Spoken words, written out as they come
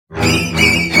It's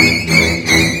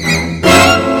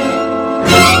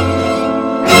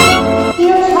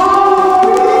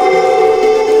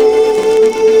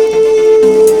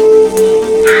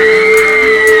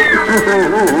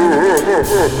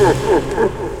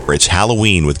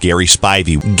Halloween with Gary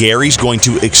Spivey. Gary's going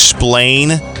to explain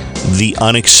the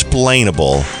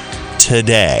unexplainable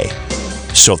today.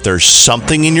 So if there's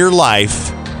something in your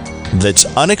life that's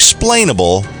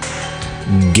unexplainable,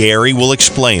 Gary will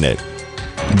explain it.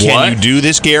 Can you do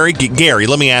this, Gary? Gary,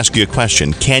 let me ask you a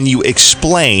question. Can you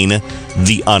explain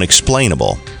the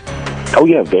unexplainable? Oh,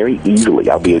 yeah, very easily.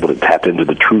 I'll be able to tap into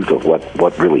the truth of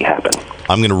what really happened.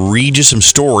 I'm going to read you some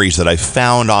stories that I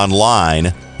found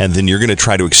online, and then you're going to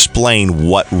try to explain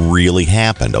what really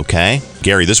happened, okay?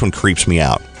 Gary, this one creeps me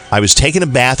out. I was taking a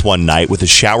bath one night with a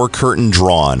shower curtain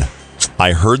drawn.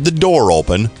 I heard the door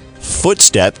open,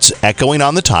 footsteps echoing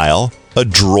on the tile, a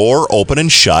drawer open and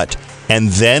shut, and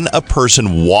then a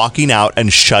person walking out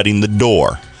and shutting the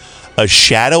door. A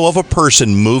shadow of a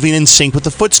person moving in sync with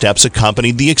the footsteps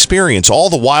accompanied the experience. All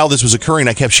the while this was occurring,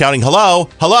 I kept shouting, "Hello,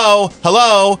 hello,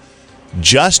 hello."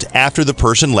 Just after the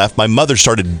person left, my mother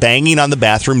started banging on the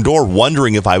bathroom door,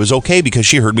 wondering if I was okay because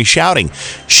she heard me shouting.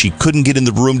 She couldn't get in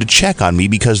the room to check on me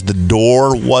because the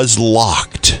door was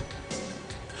locked.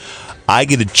 I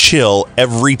get a chill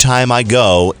every time I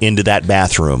go into that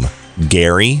bathroom.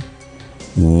 Gary,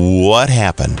 what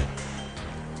happened?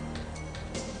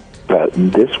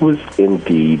 This was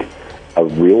indeed a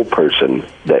real person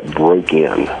that broke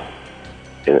in.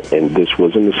 And this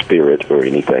wasn't a spirit or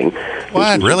anything.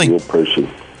 What? Really? A real person.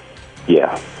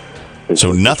 Yeah.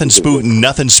 So nothing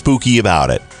spooky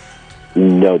about it.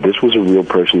 No, this was a real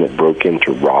person that broke in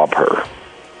to rob her.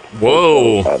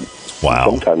 Whoa. Wow.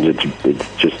 Sometimes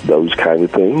it's just those kind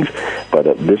of things, but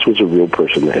this was a real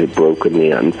person that had broken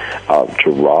in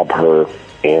to rob her,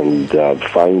 and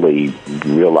finally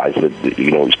realized that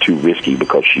it was too risky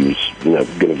because she was going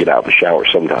to get out of the shower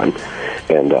sometime,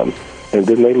 and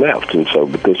then they left. And so,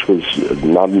 but this was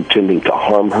not intending to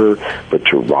harm her, but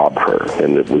to rob her.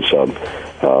 And it was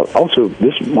also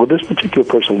this particular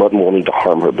person wasn't wanting to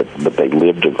harm her, but they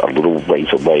lived a little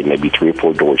ways away, maybe 3 or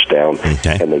 4 doors down,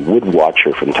 okay. And they would watch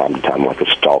her from time to time, like a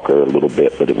stalker, a little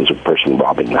bit. But it was a person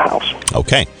robbing the house.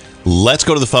 Okay. Let's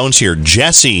go to the phones here.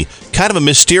 Jesse, kind of a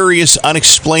mysterious,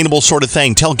 unexplainable sort of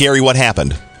thing. Tell Gary what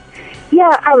happened.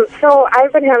 Yeah, so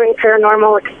I've been having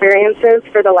paranormal experiences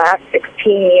for the last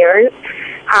 16 years,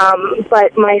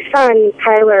 but my son,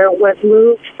 Tyler, was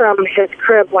moved from his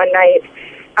crib one night.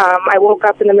 I woke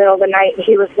up in the middle of the night, and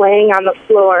he was laying on the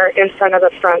floor in front of the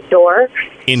front door.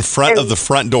 In front of the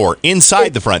front door?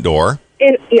 Inside the front door?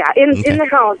 In the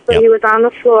house, but He was on the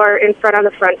floor in front of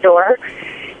the front door.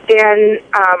 And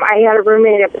I had a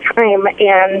roommate at the time,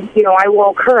 and, I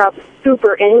woke her up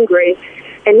super angry.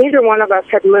 And neither one of us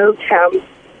had moved him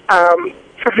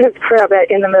from his crib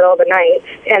in the middle of the night.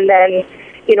 And then,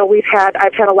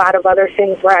 I've had a lot of other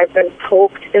things where I've been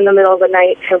poked in the middle of the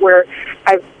night to where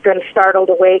I've been startled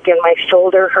awake and my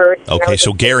shoulder hurts. Okay,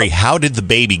 so Gary, how did the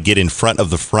baby get in front of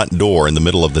the front door in the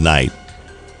middle of the night?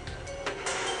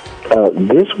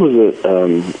 This was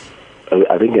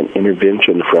I think an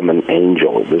intervention from an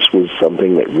angel. This was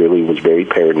something that really was very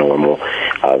paranormal.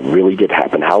 Really did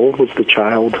happen. How old was the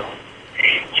child?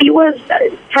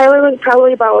 Tyler was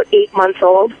probably about 8 months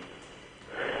old.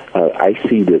 I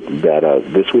see that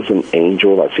this was an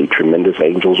angel. I see tremendous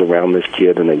angels around this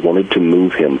kid, and they wanted to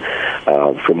move him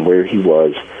from where he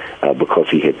was because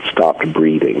he had stopped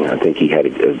breathing. I think he had,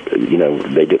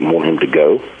 they didn't want him to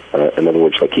go. In other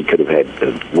words, like he could have had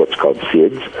what's called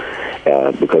SIDS,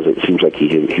 because it seems like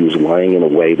he was lying in a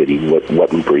way that he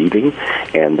wasn't breathing.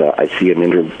 And I see an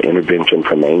intervention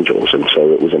from angels, and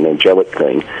so it was an angelic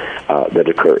thing that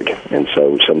occurred. And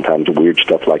so sometimes weird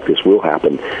stuff like this will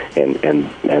happen, and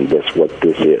that's what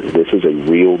this is. This is a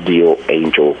real deal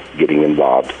angel getting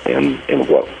involved in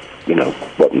what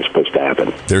wasn't supposed to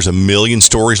happen. There's a million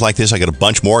stories like this. I got a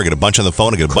bunch more. I got a bunch on the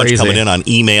phone. I got a bunch coming in on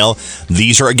email.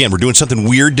 These are, again, we're doing something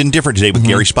weird and different today with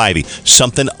Gary Spivey.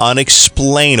 Something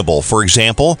unexplainable. For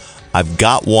example, I've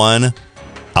got one.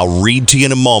 I'll read to you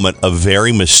in a moment. A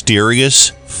very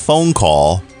mysterious phone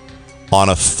call on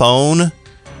a phone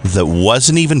that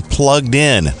wasn't even plugged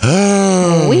in.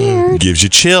 Weird. Gives you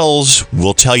chills.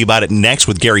 We'll tell you about it next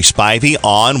with Gary Spivey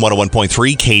on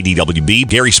 101.3 KDWB.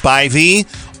 Gary Spivey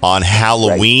on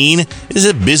Halloween. Right. Is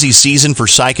it a busy season for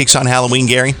psychics on Halloween,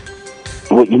 Gary?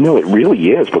 Well, it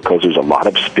really is, because there's a lot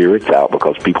of spirits out,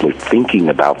 because people are thinking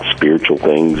about spiritual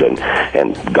things and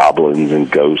goblins and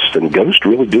ghosts. And ghosts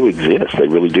really do exist. They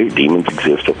really do. Demons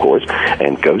exist, of course,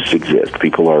 and ghosts exist.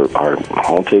 People are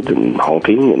haunted and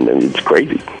haunting, and it's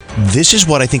crazy. This is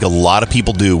what I think a lot of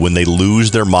people do when they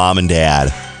lose their mom and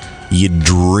dad. You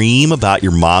dream about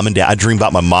your mom and dad. I dream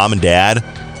about my mom and dad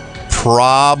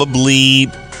probably,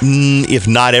 if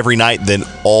not every night, then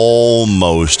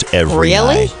almost every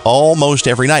night. Almost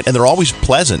every night. And they're always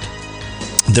pleasant.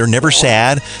 They're never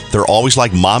sad. They're always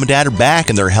like, Mom and Dad are back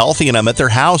and they're healthy and I'm at their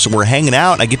house and we're hanging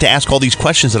out and I get to ask all these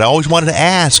questions that I always wanted to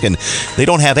ask. And they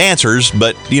don't have answers,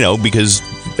 but, because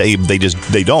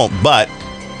they don't. But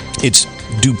it's,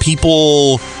 do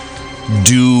the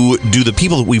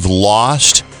people that we've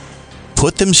lost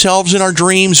put themselves in our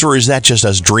dreams, or is that just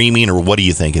us dreaming, or what do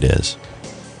you think it is?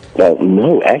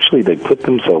 No, actually, they put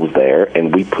themselves there,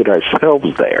 and we put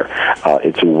ourselves there.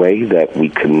 It's a way that we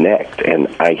connect, and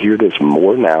I hear this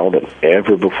more now than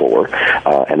ever before,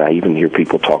 and I even hear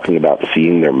people talking about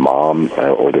seeing their mom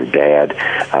or their dad,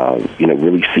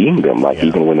 really seeing them,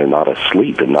 even when they're not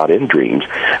asleep and not in dreams.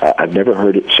 I've never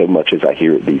heard it so much as I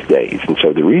hear it these days, and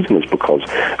so the reason is because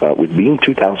with being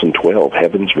 2012,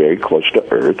 heaven's very close to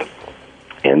earth.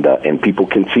 And people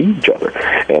can see each other.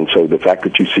 And so the fact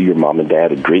that you see your mom and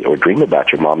dad or dream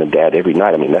about your mom and dad every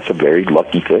night, that's a very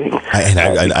lucky thing.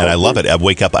 I love it. I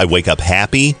wake up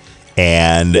happy.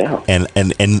 And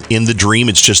in the dream,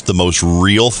 it's just the most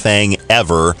real thing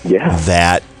ever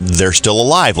that they're still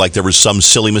alive. Like there was some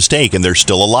silly mistake and they're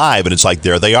still alive. And it's like,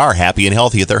 there they are, happy and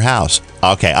healthy at their house.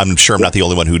 Okay, I'm sure I'm not the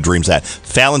only one who dreams that.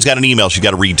 Fallon's got an email she's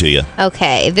got to read to you.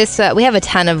 Okay, this we have a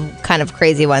ton of kind of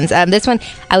crazy ones. This one,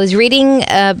 I was reading,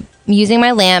 using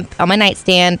my lamp on my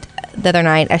nightstand the other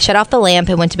night. I shut off the lamp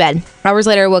and went to bed. Hours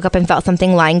later, I woke up and felt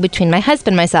something lying between my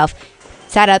husband and myself.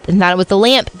 Sat up and found it was the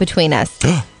lamp between us.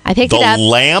 I picked it up. The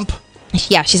lamp?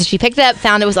 Yeah, she said she picked it up,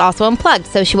 found it was also unplugged.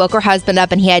 So she woke her husband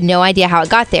up and he had no idea how it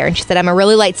got there. And she said, I'm a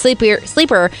really light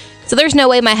sleeper, so there's no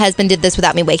way my husband did this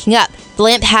without me waking up. The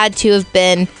lamp had to have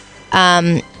been,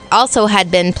 also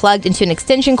had been plugged into an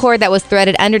extension cord that was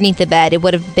threaded underneath the bed. It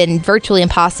would have been virtually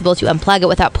impossible to unplug it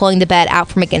without pulling the bed out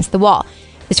from against the wall.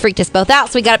 This freaked us both out,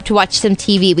 so we got up to watch some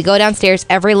TV. We go downstairs,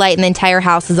 every light in the entire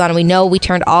house is on, and we know we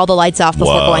turned all the lights off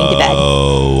before going to bed.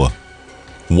 Whoa.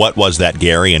 What was that,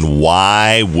 Gary, and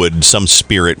why would some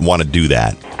spirit want to do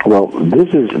that? Well, this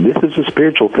is a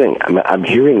spiritual thing. I'm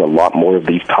hearing a lot more of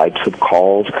these types of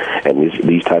calls and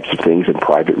these types of things in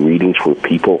private readings where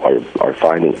people are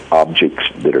finding objects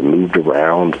that are moved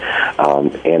around.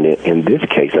 And in this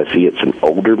case, I see it's an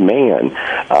older man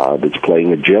that's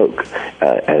playing a joke.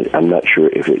 I'm not sure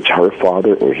if it's her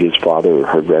father or his father or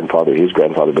her grandfather or his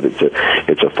grandfather, but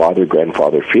it's a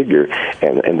father-grandfather figure.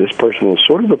 And this person is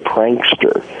sort of a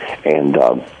prankster. And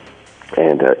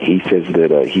he says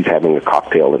that he's having a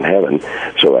cocktail in heaven,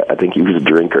 so I think he was a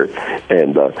drinker.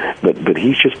 And but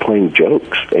he's just playing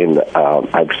jokes. And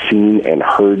I've seen and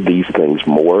heard these things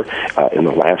more in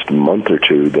the last month or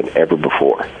two than ever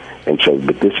before. And so,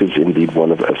 but this is indeed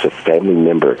one of us, a family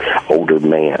member, older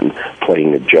man,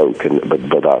 playing a joke. And but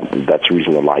that's the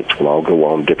reason the lights will all go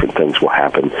on. Different things will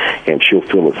happen, and she'll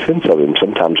feel a sense of him.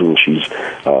 Sometimes when she's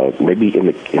maybe in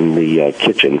the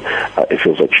kitchen, it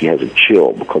feels like she has a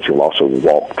chill because he'll also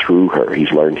walk through her.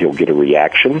 He's learned he'll get a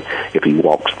reaction if he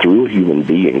walks through a human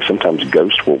being. Sometimes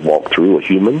ghosts will walk through a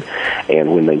human,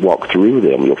 and when they walk through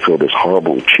them, you'll feel this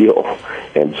horrible chill.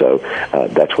 And so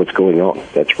that's what's going on.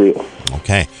 That's real.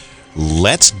 Okay.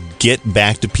 Let's get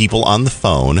back to people on the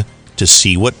phone to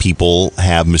see what people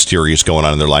have mysterious going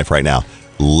on in their life right now.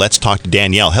 Let's talk to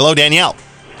Danielle. Hello, Danielle.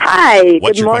 Hi,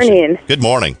 good morning. Good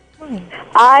morning.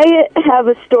 I have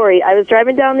a story. I was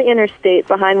driving down the interstate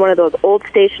behind one of those old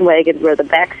station wagons where the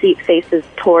back seat faces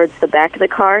towards the back of the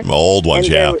car. Old ones,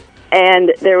 yeah.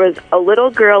 And there was a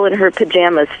little girl in her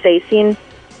pajamas facing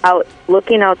out,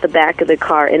 looking out the back of the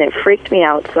car, and it freaked me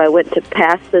out, so I went to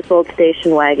pass this old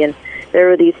station wagon. There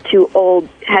were these two old,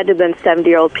 had to have been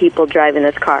 70-year-old people driving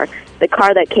this car. The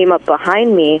car that came up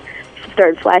behind me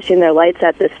started flashing their lights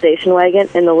at this station wagon,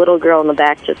 and the little girl in the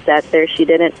back just sat there. She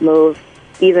didn't move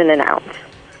even an ounce.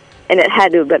 And it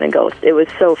had to have been a ghost. It was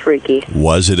so freaky.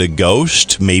 Was it a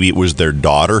ghost? Maybe it was their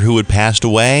daughter who had passed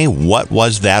away? What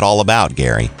was that all about,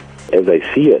 Gary? As I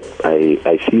see it,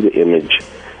 I see the image.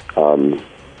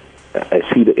 I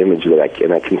see the image that I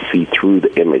can see through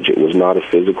the image. It was not a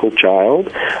physical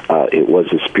child. It was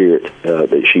a spirit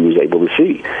that she was able to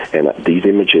see. And these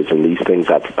images and these things,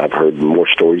 I've heard more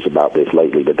stories about this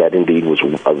lately, but that indeed was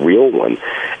a real one.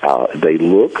 They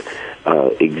look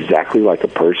exactly like a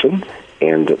person,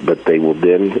 but they will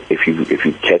then, if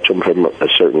you catch them from a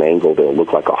certain angle, they'll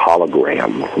look like a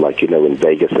hologram. Like, in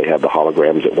Vegas they have the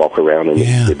holograms that walk around and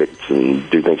exhibits and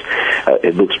do things.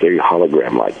 It looks very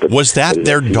hologram-like. But was that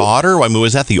their daughter? I mean,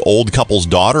 was that the old couple's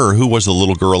daughter, or who was the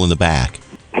little girl in the back?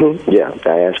 Yeah,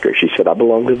 I asked her. She said, I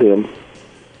belong to them.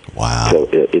 Wow. So,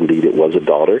 indeed, it was a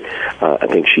daughter. I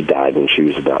think she died when she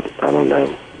was about,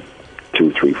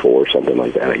 2, 3, 4, something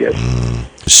like that, I guess.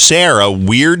 Sarah,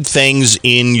 weird things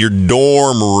in your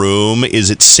dorm room. Is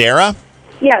it Sarah?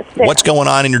 Yes. Sarah. What's going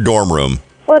on in your dorm room?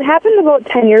 Well, it happened about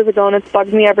 10 years ago, and it's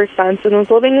bugged me ever since. When I was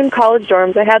living in college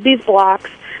dorms, I had these blocks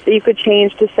that you could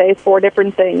change to say 4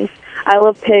 different things. I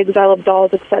love pigs, I love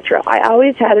dolls, etc. I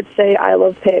always had it say I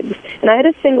love pigs. And I had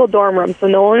a single dorm room, so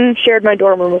no one shared my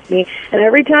dorm room with me. And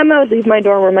every time I would leave my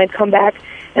dorm room, I'd come back,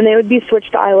 and they would be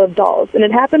switched to I love dolls. And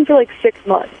it happened for like 6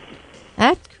 months.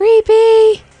 That's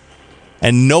creepy.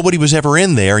 And nobody was ever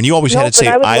in there, and you always had it say,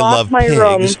 I love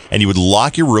pigs, and you would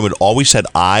lock your room. It always said,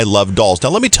 I love dolls. Now,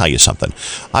 let me tell you something.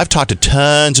 I've talked to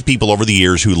tons of people over the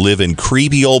years who live in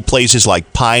creepy old places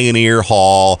like Pioneer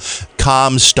Hall,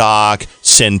 Comstock,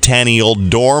 Centennial.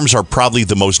 Dorms are probably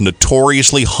the most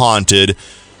notoriously haunted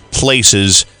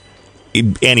places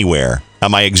anywhere.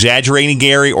 Am I exaggerating,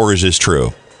 Gary, or is this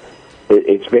true?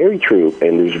 It's very true,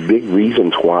 and there's big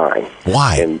reasons why.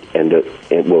 Why? And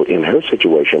well, in her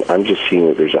situation, I'm just seeing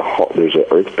that there's an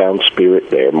earthbound spirit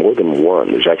there, more than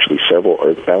one. There's actually several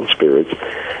earthbound spirits,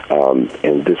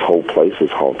 and this whole place is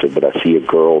haunted. But I see a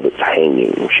girl that's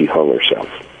hanging. She hung herself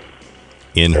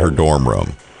in her dorm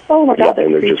room. Oh my God!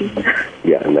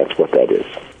 Yeah, and and that's what that is.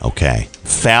 Okay.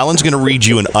 Fallon's going to read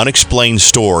you an unexplained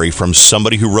story from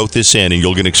somebody who wrote this in, and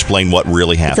you're going to explain what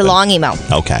really happened. It's a long email.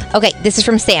 Okay. Okay, this is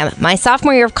from Sam. My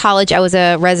sophomore year of college, I was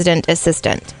a resident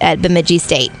assistant at Bemidji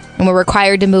State, and we're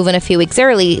required to move in a few weeks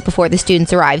early before the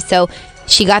students arrive. So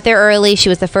she got there early. She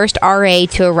was the first RA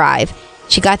to arrive.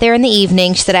 She got there in the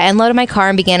evening. She said, I unloaded my car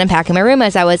and began unpacking my room.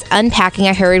 As I was unpacking,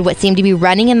 I heard what seemed to be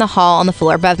running in the hall on the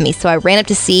floor above me. So I ran up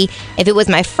to see if it was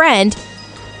my friend,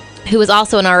 who was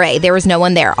also an RA. There was no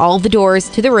one there. All the doors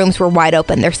to the rooms were wide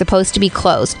open. They're supposed to be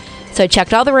closed. So I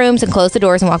checked all the rooms and closed the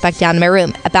doors and walked back down to my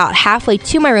room. About halfway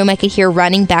to my room, I could hear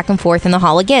running back and forth in the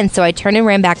hall again. So I turned and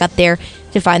ran back up there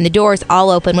to find the doors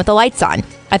all open with the lights on.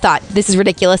 I thought, this is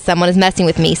ridiculous. Someone is messing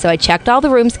with me. So I checked all the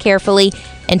rooms carefully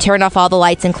and turned off all the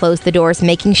lights and closed the doors,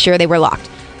 making sure they were locked.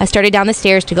 I started down the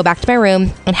stairs to go back to my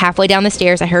room, and halfway down the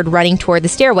stairs, I heard running toward the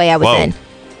stairway I was in.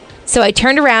 So I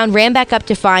turned around, ran back up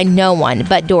to find no one,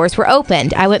 but doors were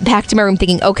opened. I went back to my room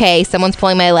thinking, okay, someone's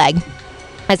pulling my leg.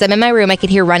 As I'm in my room, I could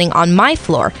hear running on my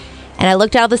floor, and I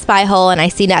looked out of the spy hole and I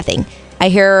see nothing. I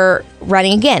hear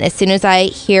running again. As soon as I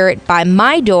hear it by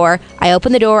my door, I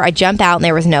open the door, I jump out, and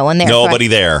there was no one there. Nobody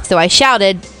there. So I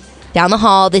shouted down the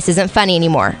hall, this isn't funny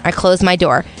anymore. I closed my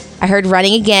door. I heard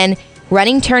running again.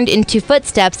 Running turned into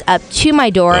footsteps up to my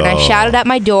door, and I shouted at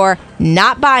my door,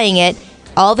 not buying it.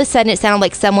 All of a sudden, it sounded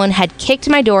like someone had kicked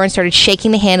my door and started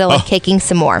shaking the handle and kicking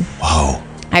some more. Whoa.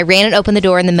 I ran and opened the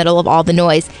door in the middle of all the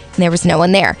noise, and there was no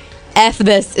one there. F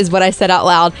this is what I said out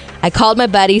loud. I called my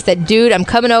buddy, said, dude, I'm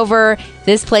coming over.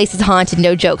 This place is haunted,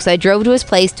 no joke. So I drove to his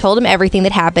place, told him everything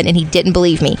that happened, and he didn't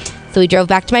believe me. So we drove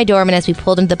back to my dorm, and as we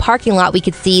pulled into the parking lot, we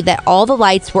could see that all the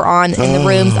lights were on in the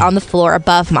rooms on the floor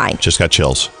above mine. Just got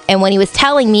chills. And when he was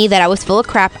telling me that I was full of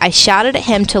crap, I shouted at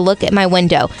him to look at my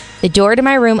window. The door to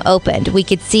my room opened. We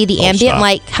could see the ambient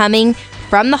light coming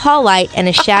from the hall light, and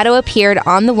a shadow appeared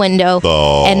on the window,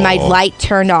 and my light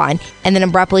turned on, and then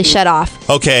abruptly shut off.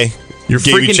 Okay. You're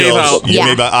freaking Dave out. You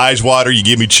made my eyes water. You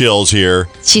give me chills here.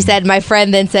 She said, my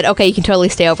friend then said, okay, you can totally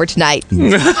stay over tonight.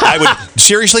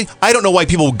 Seriously, I don't know why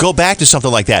people would go back to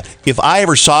something like that.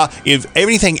 If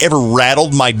anything ever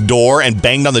rattled my door and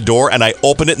banged on the door and I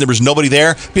opened it and there was nobody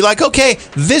there, be like, okay,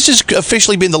 this has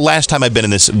officially been the last time I've been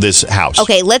in this house.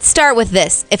 Okay, let's start with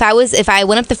this. If I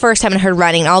went up the first time and heard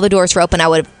running and all the doors were open, I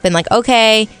would have been like,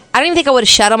 okay. I don't even think I would have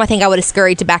shut them. I think I would have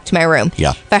scurried back to my room.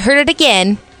 Yeah. If I heard it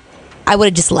again, I would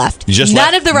have just left.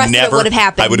 None of the rest of it would have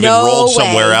happened. I would have enrolled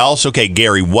somewhere else. Okay,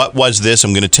 Gary, what was this?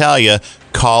 I'm going to tell you,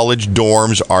 college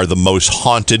dorms are the most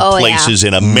haunted places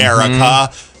in America.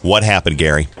 Mm-hmm. What happened,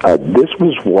 Gary? This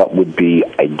was what would be,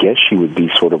 I guess she would be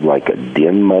sort of like a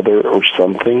den mother or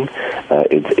something.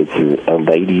 It's a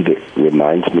lady that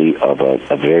reminds me of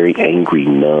a very angry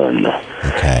nun.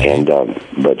 Okay.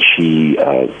 But she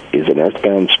is an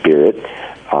earthbound spirit.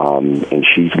 and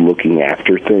she's looking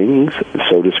after things,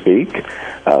 so to speak.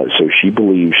 So she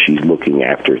believes she's looking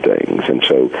after things, and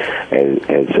so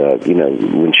as you know,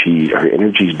 when her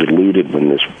energy's diluted, when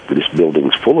this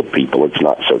building's full of people, it's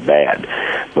not so bad.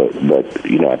 But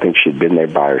you know, I think she'd been there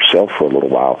by herself for a little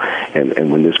while,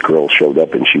 and when this girl showed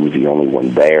up and she was the only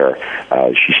one there,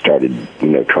 she started, you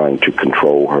know, trying to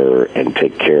control her and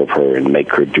take care of her and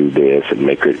make her do this and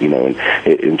make her, you know,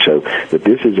 and so that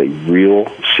this is a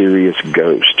real serious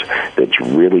ghost that's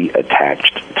really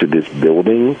attached to this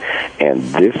building, and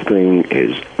this thing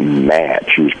is mad.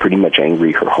 She was pretty much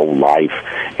angry her whole life,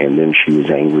 and then she was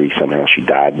angry somehow she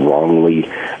died wrongly.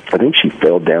 I think she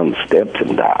fell down the steps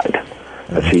and died.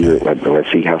 I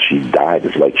see how she died.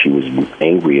 It's like she was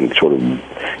angry and sort of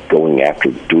going after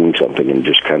doing something and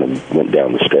just kind of went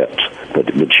down the steps.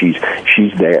 But she's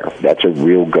there. That's a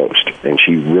real ghost, and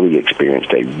she really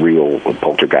experienced a real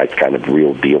poltergeist kind of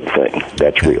real deal thing.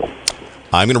 That's real.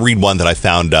 I'm going to read one that I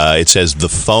found. It says, the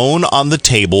phone on the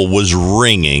table was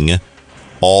ringing,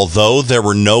 although there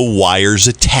were no wires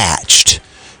attached.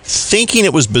 Thinking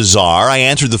it was bizarre, I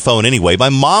answered the phone anyway. My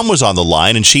mom was on the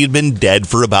line, and she had been dead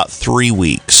for about 3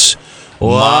 weeks.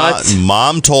 What?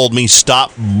 Mom told me,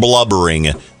 stop blubbering.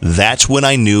 That's when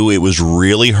I knew it was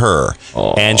really her.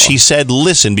 Aww. And she said,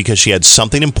 listen, because she had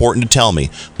something important to tell me.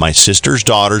 My sister's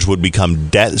daughter would become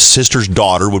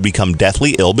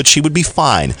deathly ill, but she would be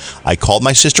fine. I called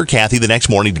my sister Kathy the next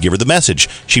morning to give her the message.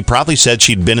 She promptly said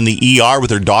she'd been in the ER with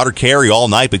her daughter Carrie all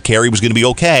night, but Carrie was going to be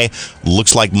okay.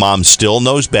 Looks like Mom still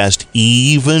knows best,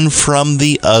 even from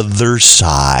the other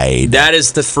side. That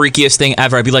is the freakiest thing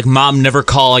ever. I'd be like, Mom, never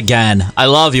call again. I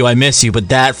love you. I miss you, but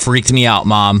that freaked me out,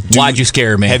 Mom. Why'd you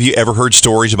scare me? Have you ever heard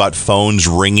stories about phones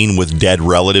ringing with dead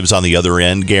relatives on the other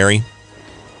end, Gary?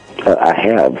 I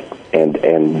have,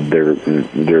 and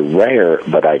they're rare,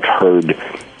 but I've heard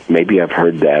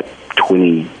that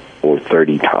 20 or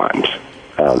 30 times.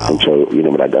 And so, you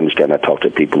know, but I understand I talk to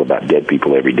people about dead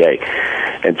people every day.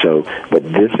 And so, but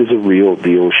this is a real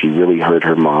deal. She really heard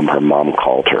her mom. Her mom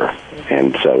called her.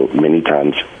 And so many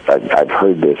times I've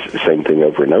heard this same thing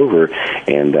over and over,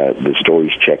 and the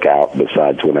stories check out.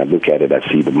 Besides, when I look at it, I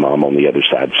see the mom on the other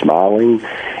side smiling,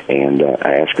 and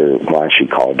I ask her why she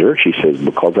called her. She says,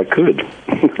 because I could.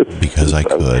 Because I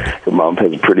could. Her mom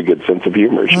has a pretty good sense of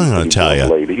humor. I'm going to tell you,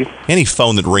 lady. Any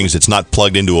phone that rings that's not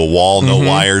plugged into a wall, no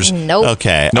wires. Nope.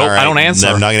 Okay. Nope, all right. I don't answer.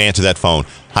 I'm not going to answer that phone.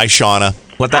 Hi, Shauna.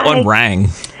 What that one rang.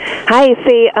 Hi,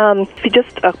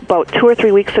 just about 2 or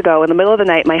 3 weeks ago, in the middle of the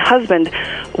night, my husband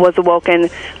was awoken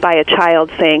by a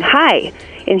child saying, hi.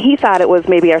 And he thought it was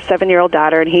maybe our 7-year-old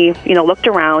daughter, and he, you know, looked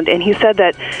around, and he said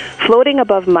that floating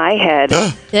above my head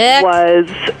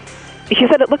he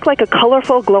said it looked like a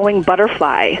colorful, glowing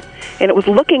butterfly, and it was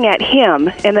looking at him,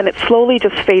 and then it slowly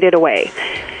just faded away.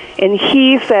 And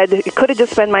he said it could have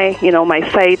just been my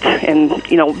sight and,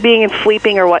 you know, being and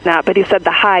sleeping or whatnot, but he said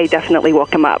the high definitely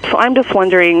woke him up. So I'm just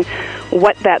wondering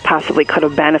what that possibly could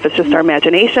have been, if it's just our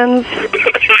imaginations.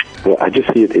 Well, I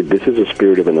just see it. This is a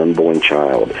spirit of an unborn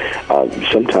child.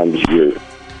 Sometimes your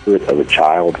spirit of a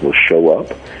child will show up.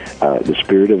 The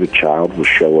spirit of a child will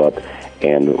show up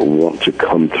and want to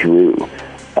come through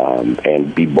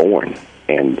and be born.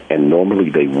 And normally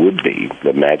they would be.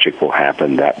 The magic will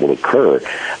happen. That will occur.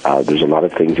 There's a lot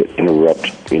of things that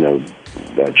interrupt, you know,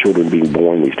 children being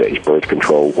born these days, birth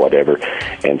control, whatever.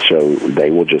 And so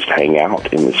they will just hang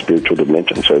out in the spiritual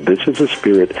dimension. So this is a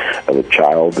spirit of a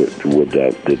child that's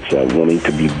wanting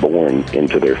to be born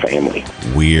into their family.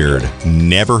 Weird.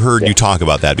 Never heard you talk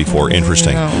about that before.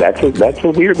 Interesting. That's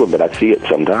a weird one, but I see it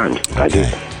sometimes. I do.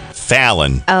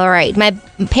 Fallon. All right. My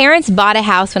parents bought a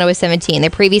house when I was 17. Their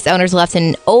previous owners left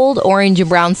an old orange and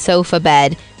brown sofa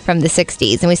bed from the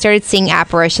 60s, and we started seeing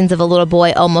apparitions of a little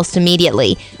boy almost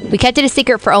immediately. We kept it a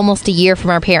secret for almost a year from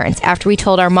our parents. After we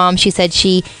told our mom, she said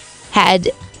she had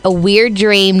a weird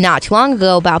dream not too long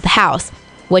ago about the house.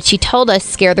 What she told us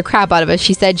scared the crap out of us.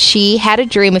 She said she had a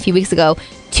dream a few weeks ago.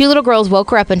 2 little girls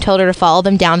woke her up and told her to follow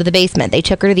them down to the basement. They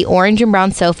took her to the orange and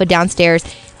brown sofa downstairs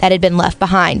that had been left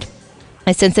behind.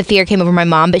 A sense of fear came over my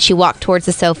mom, but she walked towards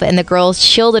the sofa, and the girls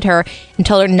shielded her and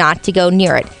told her not to go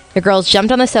near it. The girls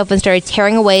jumped on the sofa and started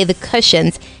tearing away the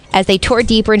cushions. As they tore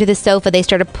deeper into the sofa, they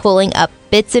started pulling up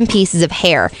bits and pieces of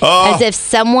hair, as if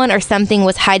someone or something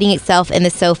was hiding itself in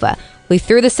the sofa. We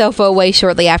threw the sofa away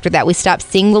shortly after that. We stopped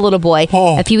seeing the little boy.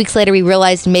 A few weeks later, we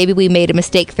realized maybe we made a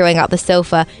mistake throwing out the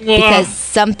sofa because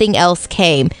something else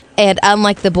came. And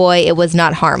unlike the boy, it was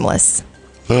not harmless.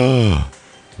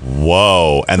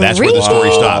 Whoa. And that's where the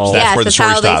story stops. That's where the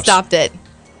story stops. They stopped it.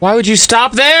 Why would you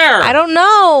stop there? I don't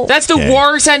know. That's the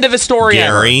worst end of a story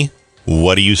ever. Gary,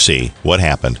 what do you see? What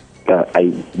happened?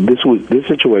 This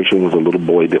situation was a little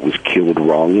boy that was killed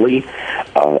wrongly.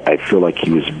 I feel like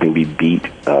he was maybe beat.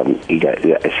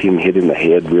 I see him hit in the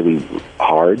head really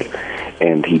hard,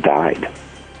 and he died.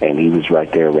 And he was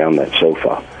right there around that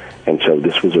sofa. And so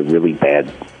this was a really bad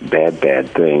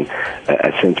thing.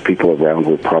 I sense people around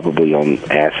were probably on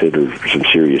acid or some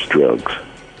serious drugs.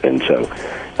 And so,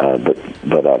 but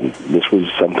this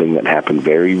was something that happened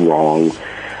very wrong.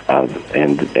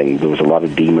 And there was a lot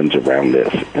of demons around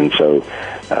this, and so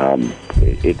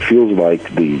it feels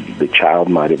like the child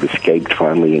might have escaped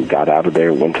finally and got out of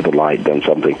there, went to the light, done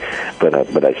something,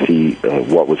 but I see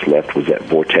what was left was that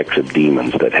vortex of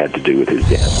demons that had to do with his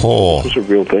death. Oh, it was a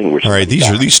real thing. All right,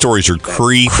 these stories are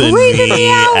creeping me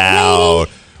out.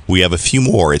 We have a few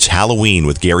more. It's Halloween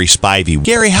with Gary Spivey.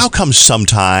 Gary, how come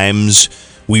sometimes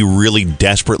we really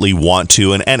desperately want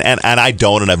to, and I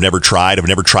don't, and I've never tried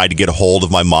to get a hold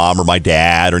of my mom or my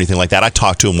dad or anything like that. I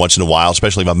talk to him once in a while,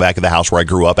 especially if I'm back at the house where I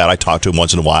grew up at. I talk to him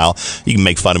once in a while. You can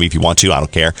make fun of me if you want to. I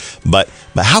don't care. But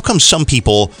how come some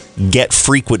people get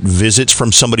frequent visits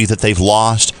from somebody that they've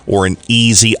lost, or an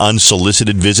easy,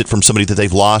 unsolicited visit from somebody that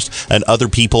they've lost, and other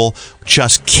people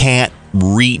just can't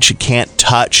reach, can't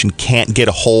touch, and can't get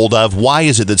a hold of? Why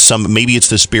is it that maybe it's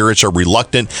the spirits are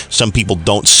reluctant, some people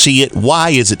don't see it? Why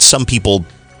is it some people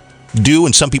do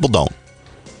and some people don't?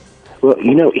 Well,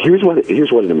 here's what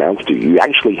it amounts to. You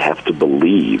actually have to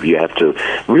believe. You have to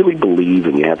really believe,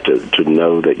 and you have to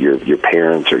know that your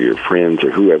parents or your friends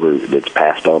or whoever that's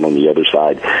passed on the other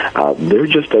side, they're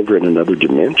just over in another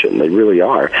dimension. They really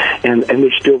are, and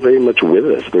they're still very much with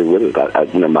us. They're with us. I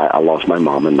lost my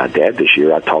mom and my dad this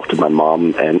year. I talk to my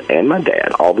mom and my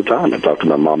dad all the time. I talk to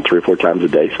my mom 3 or 4 times a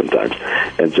day sometimes,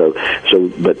 and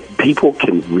but people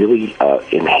can really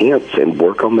enhance and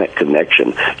work on that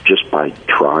connection just by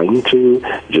trying to.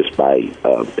 Just by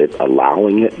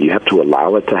allowing it. You have to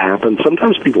allow it to happen.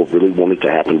 Sometimes people really want it to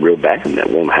happen real bad, and that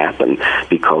won't happen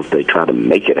because they try to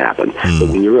make it happen. But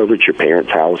when you're over at your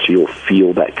parents' house, you'll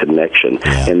feel that connection.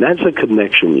 Yeah. And that's a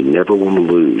connection you never want to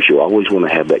lose. You always want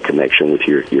to have that connection with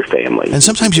your family. And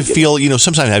sometimes you feel,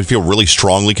 sometimes I feel really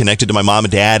strongly connected to my mom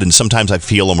and dad, and sometimes I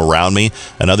feel them around me,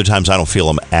 and other times I don't feel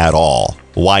them at all.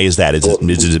 Why is that? Is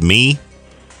it me?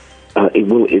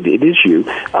 It is you.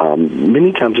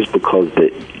 Many times it's because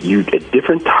at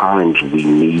different times we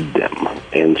need them,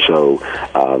 and so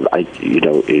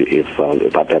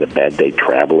if I've had a bad day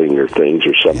traveling or things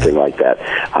or something like that,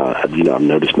 I've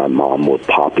noticed my mom will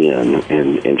pop in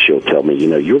and she'll tell me,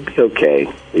 you'll be okay,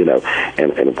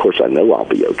 and of course I know I'll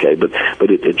be okay, but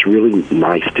it's really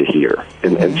nice to hear,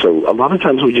 and so a lot of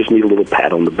times we just need a little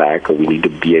pat on the back, or we need to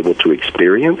be able to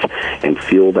experience and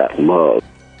feel that love,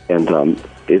 and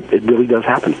it really does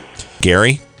happen.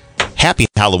 Gary, happy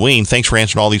Halloween. Thanks for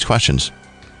answering all these questions.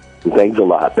 Thanks a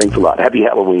lot. Happy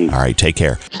Halloween. All right, take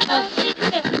care.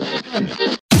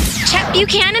 Chet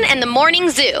Buchanan and the Morning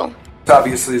Zoo.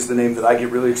 Obviously is the name that I get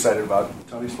really excited about.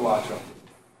 Tony Spilotro.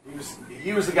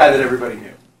 He was the guy that everybody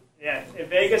knew. Yeah, in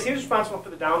Vegas, he was responsible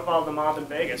for the downfall of the mob in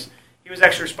Vegas. He was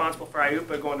actually responsible for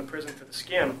IUPA going to prison for the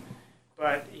skim.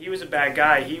 But he was a bad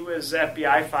guy. He was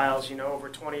FBI files, over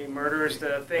 20 murders.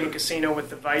 The thing in Casino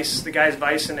with the guy's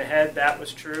vice in the head, that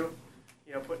was true.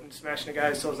 Smashing the guy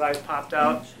until his eyes popped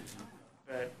out.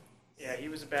 But yeah, he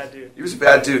was a bad dude. He was a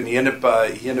bad dude, and he ended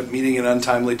up meeting an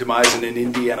untimely demise in an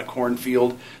Indiana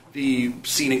cornfield. The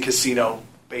scene in Casino,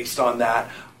 based on that.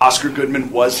 Oscar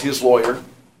Goodman was his lawyer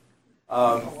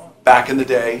back in the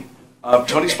day.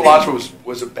 Tony Spilotro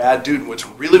was a bad dude, and what's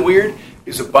really weird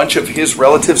is a bunch of his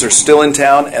relatives are still in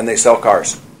town, and they sell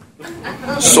cars.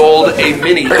 Sold a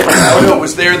Mini. It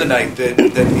was there the night that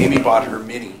Amy bought her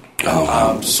Mini.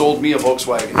 Sold me a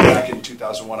Volkswagen back in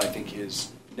 2001, I think his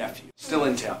nephew. Still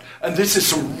in town. And this is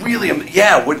some really...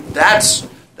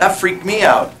 that freaked me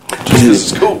out.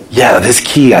 This is cool. Yeah, this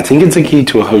key. I think it's a key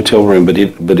to a hotel room, but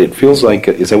it feels like...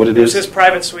 Is that what it is? It's his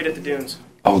private suite at the Dunes.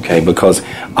 Okay, because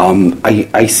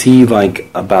I see like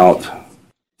about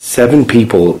 7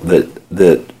 people that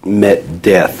met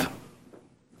death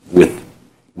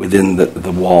within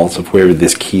the walls of where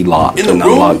this key locked and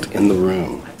unlocked in the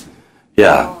room.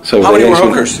 Yeah. So how many were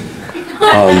hookers?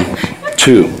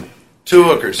 2. 2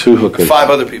 hookers. 2 hookers. 5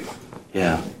 other people.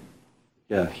 Yeah.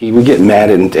 Yeah, he would get mad,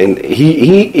 and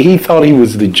he thought he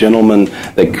was the gentleman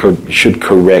that should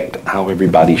correct how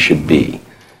everybody should be.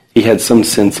 He had some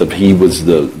sense of he was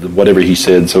the whatever he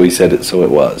said, so he said it, so it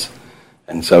was.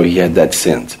 And so he had that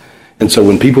sense. And so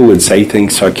when people would say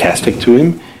things sarcastic to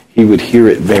him, he would hear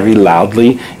it very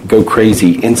loudly, go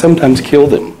crazy, and sometimes kill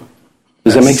them.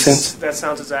 Does that make sense? That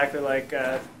sounds exactly like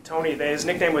Tony. His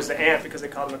nickname was the Ant because they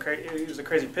called him he was a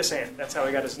crazy piss ant. That's how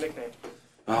he got his nickname.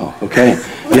 Oh, okay.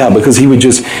 Yeah, because he would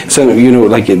just, so,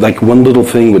 like one little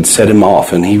thing would set him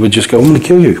off, and he would just go, I'm going to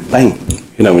kill you. Bang.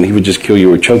 And he would just kill you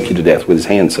or choke you to death with his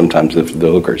hands sometimes, the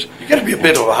hookers. You got to be a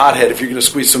bit of a hothead if you're going to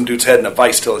squeeze some dude's head in a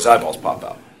vice till his eyeballs pop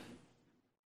out.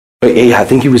 But, yeah, I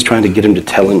think he was trying to get him to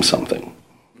tell him something.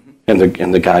 Mm-hmm.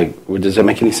 And the guy, does that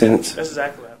make any sense? That's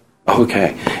exactly that.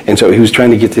 Okay. And so he was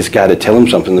trying to get this guy to tell him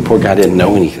something. The poor guy didn't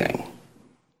know anything,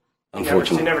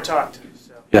 unfortunately. He never talked.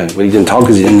 So. Yeah, but he didn't talk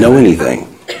because he didn't know anything.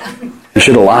 He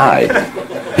should have lied.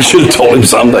 He should have told him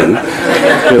something,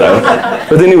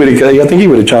 But then I think he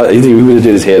would have tried. He would have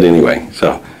did his head anyway.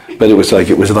 So, but it was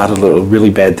a lot of little really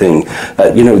bad thing.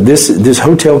 This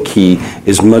hotel key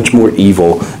is much more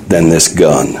evil than this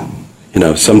gun.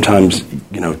 Sometimes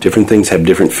different things have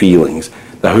different feelings.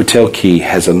 The hotel key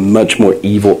has a much more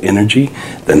evil energy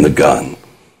than the gun,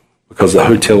 because the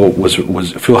hotel was.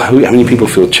 How many people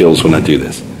feel chills when I do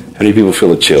this? How many people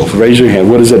feel a chill? Raise your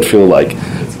hand. What does that feel like?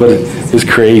 It's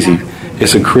crazy.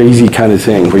 It's a crazy kind of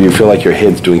thing where you feel like your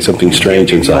head's doing something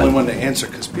strange inside. You're the only one to answer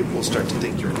because people will start to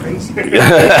think you're crazy. You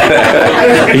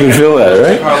can feel that,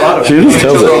 right? A lot of she just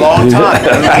tells it. For a long time.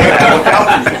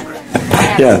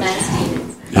 Yeah.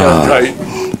 Right.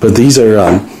 But these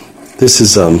are. This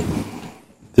is a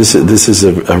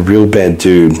real bad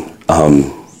dude.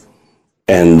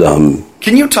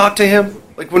 Can you talk to him?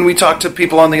 Like when we talk to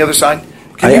people on the other side?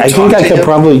 I think I could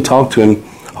probably talk to him.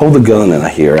 Hold the gun in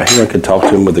here. I hear I could talk to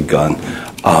him with a gun.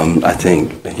 I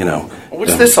think,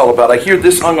 What's this all about? I hear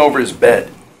this hung over his bed.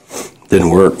 Didn't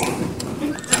work.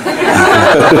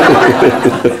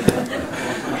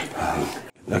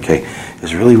 Okay.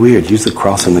 It's really weird. Use the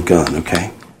cross and the gun,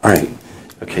 okay? All right.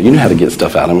 Okay, you know how to get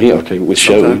stuff out of me. Okay, with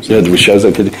shows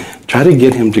I could try to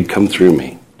get him to come through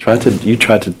me. Try to do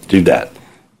that.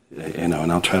 And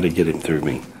I'll try to get him through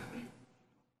me.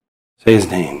 Say his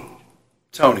name.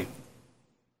 Tony.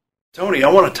 Tony,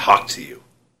 I want to talk to you.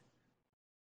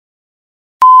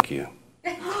 You.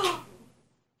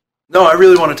 No, I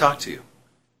really want to talk to you.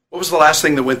 What was the last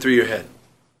thing that went through your head?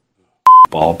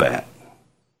 Ball bat.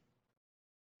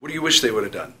 What do you wish they would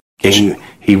have done?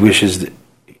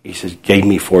 He says, gave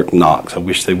me Fort Knox. I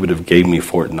wish they would have gave me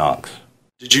Fort Knox.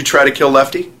 Did you try to kill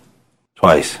Lefty?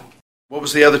 Twice. What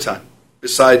was the other time,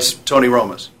 besides Tony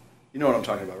Roma's? You know what I'm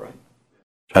talking about, right?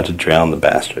 Tried to drown the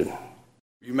bastard.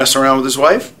 You messing around with his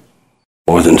wife?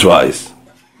 More than twice.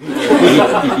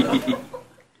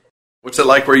 What's it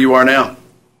like where you are now?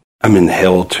 I'm in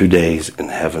hell 2 days and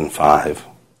heaven 5.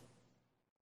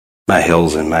 My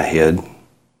hell's in my head,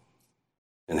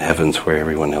 and heaven's where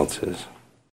everyone else is.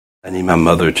 I need my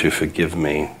mother to forgive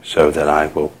me so that I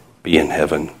will be in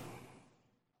heaven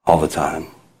all the time.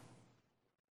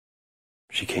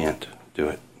 She can't do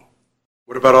it.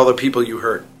 What about all the people you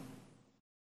hurt?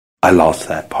 I lost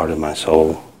that part of my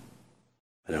soul.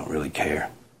 I don't really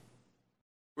care.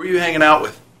 Who are you hanging out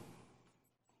with?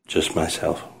 Just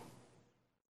myself.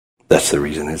 That's the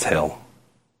reason it's hell.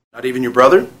 Not even your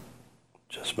brother?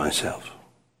 Just myself.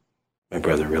 My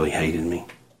brother really hated me.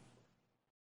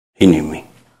 He knew me.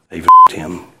 They f***ed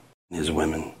him and his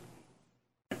women.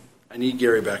 I need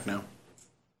Gary back now.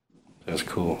 That's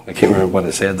cool. I can't remember what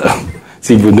I said, though.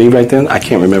 See, with me right then, I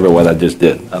can't remember what I just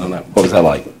did. I don't know. What was that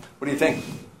like? What do you think?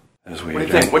 That was weird. What do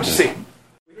you think? What'd you see?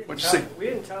 What'd you see? We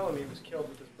didn't tell him he was killed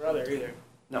with his brother either.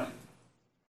 No.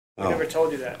 We never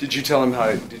told you that. Did you tell him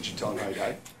how he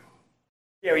died?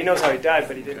 Yeah, he knows how he died,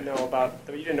 but he didn't know about.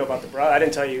 You didn't know about the brother. I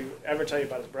didn't ever tell you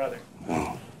about his brother.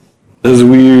 Oh. That was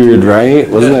weird, right?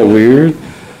 Wasn't that weird?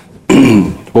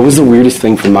 What was the weirdest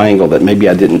thing from my angle that maybe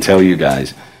I didn't tell you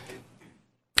guys?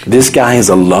 This guy is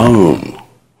alone.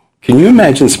 Can you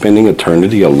imagine spending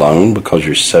eternity alone because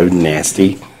you're so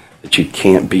nasty that you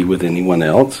can't be with anyone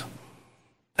else?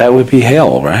 That would be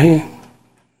hell, right?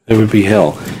 It would be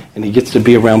hell. And he gets to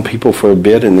be around people for a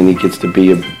bit, and then he gets to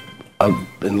be in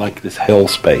like this hell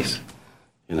space,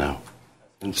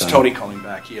 It's Tony calling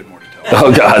back. He had more to tell.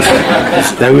 Oh, God.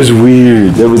 That was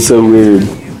weird. That was so weird.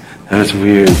 That was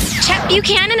weird. Chet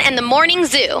Buchanan and the Morning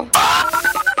Zoo.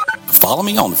 Follow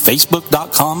me on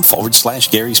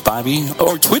Facebook.com/Gary Spivey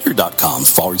or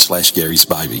Twitter.com/Gary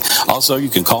Spivey. Also, you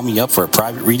can call me up for a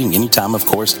private reading anytime, of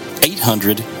course,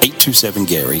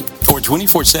 800-827-GARY. Or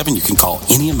 24/7, you can call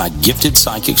any of my gifted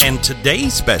psychics. And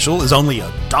today's special is only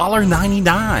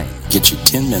 $1.99. Get you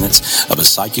 10 minutes of a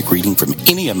psychic reading from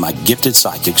any of my gifted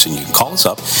psychics, and you can call us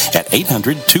up at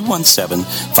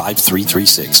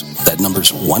 800-217-5336. That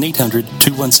number's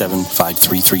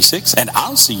 1-800-217-5336. And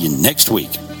I'll see you next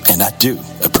week. And I do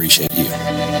appreciate you.